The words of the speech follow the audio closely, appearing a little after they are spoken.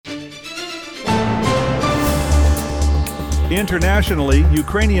Internationally,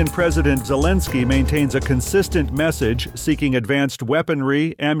 Ukrainian President Zelensky maintains a consistent message seeking advanced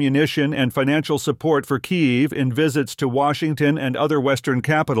weaponry, ammunition, and financial support for Kyiv in visits to Washington and other Western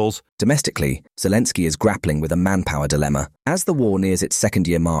capitals. Domestically, Zelensky is grappling with a manpower dilemma. As the war nears its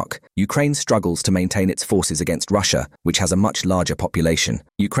second-year mark, Ukraine struggles to maintain its forces against Russia, which has a much larger population.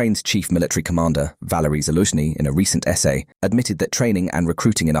 Ukraine's chief military commander, Valery Zaluzhny, in a recent essay, admitted that training and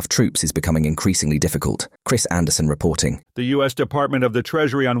recruiting enough troops is becoming increasingly difficult. Chris Anderson reporting. The U.S. Department of the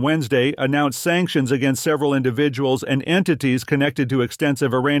Treasury on Wednesday announced sanctions against several individuals and entities connected to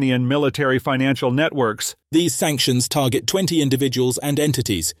extensive Iranian military financial networks. These sanctions target 20 individuals and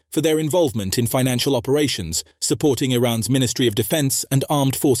entities for their involvement in financial operations, supporting Iran's Ministry of Defense and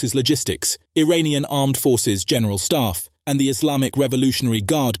Armed Forces Logistics, Iranian Armed Forces General Staff, and the Islamic Revolutionary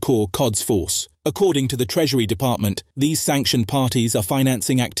Guard Corps Quds Force. According to the Treasury Department, these sanctioned parties are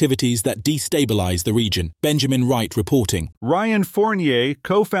financing activities that destabilize the region. Benjamin Wright reporting. Ryan Fournier,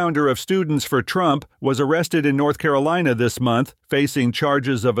 co-founder of Students for Trump, was arrested in North Carolina this month, facing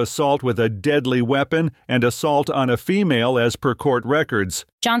charges of assault with a deadly weapon and assault on a female as per court records.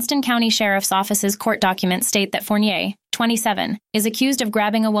 Johnston County Sheriff's Office's court documents state that Fournier, 27, is accused of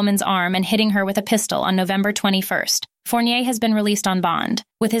grabbing a woman's arm and hitting her with a pistol on November 21st. Fournier has been released on bond,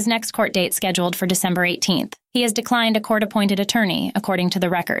 with his next court date scheduled for December 18th. He has declined a court-appointed attorney, according to the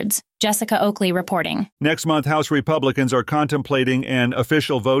records. Jessica Oakley reporting. Next month, House Republicans are contemplating an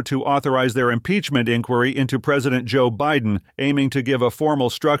official vote to authorize their impeachment inquiry into President Joe Biden, aiming to give a formal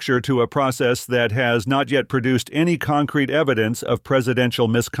structure to a process that has not yet produced any concrete evidence of presidential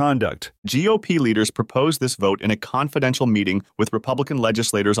misconduct. GOP leaders proposed this vote in a confidential meeting with Republican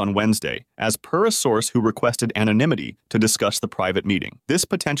legislators on Wednesday, as per a source who requested anonymity to discuss the private meeting. This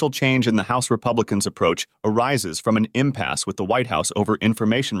potential change in the House Republicans' approach arises from an impasse with the White House over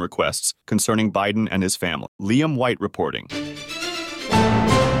information requests concerning Biden and his family. Liam White reporting.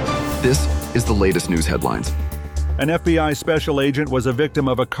 This is the latest news headlines. An FBI special agent was a victim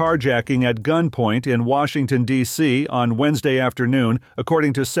of a carjacking at gunpoint in Washington, D.C. on Wednesday afternoon,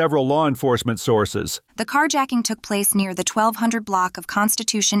 according to several law enforcement sources. The carjacking took place near the 1200 block of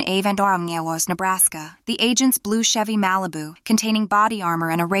Constitution Ave and Orangos, Nebraska. The agent's blue Chevy Malibu, containing body armor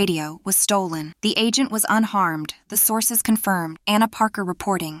and a radio, was stolen. The agent was unharmed, the sources confirmed. Anna Parker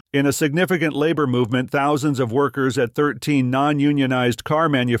reporting. In a significant labor movement, thousands of workers at 13 non-unionized car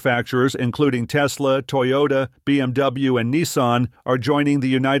manufacturers, including Tesla, Toyota, BMW, and Nissan, are joining the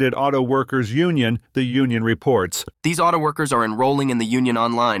United Auto Workers Union, the union reports. These auto workers are enrolling in the union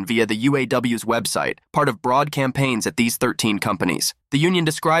online via the UAW's website, part of broad campaigns at these 13 companies. The union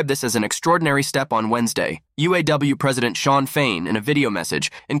described this as an extraordinary step on Wednesday. UAW President Shawn Fain, in a video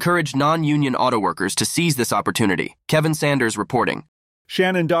message, encouraged non-union auto workers to seize this opportunity. Kevin Sanders reporting.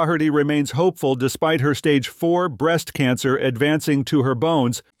 Shannon Doherty remains hopeful despite her stage 4 breast cancer advancing to her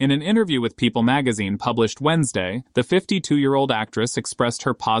bones. In an interview with People magazine published Wednesday, the 52-year-old actress expressed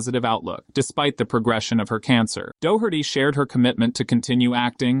her positive outlook, despite the progression of her cancer. Doherty shared her commitment to continue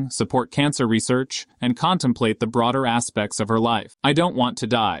acting, support cancer research, and contemplate the broader aspects of her life. "I don't want to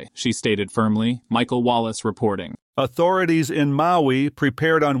die," she stated firmly. Michael Wallace reporting. Authorities in Maui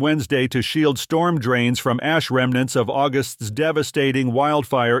prepared on Wednesday to shield storm drains from ash remnants of August's devastating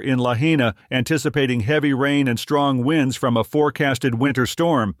wildfire in Lahaina, anticipating heavy rain and strong winds from a forecasted winter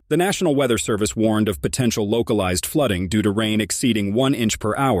storm. The National Weather Service warned of potential localized flooding due to rain exceeding 1 inch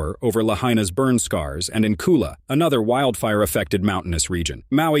per hour over Lahaina's burn scars and in Kula, another wildfire-affected mountainous region.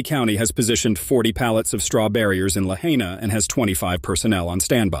 Maui County has positioned 40 pallets of straw barriers in Lahaina and has 25 personnel on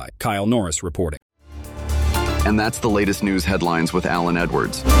standby. Kyle Norris reporting. And that's the latest news headlines with Alan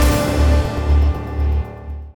Edwards.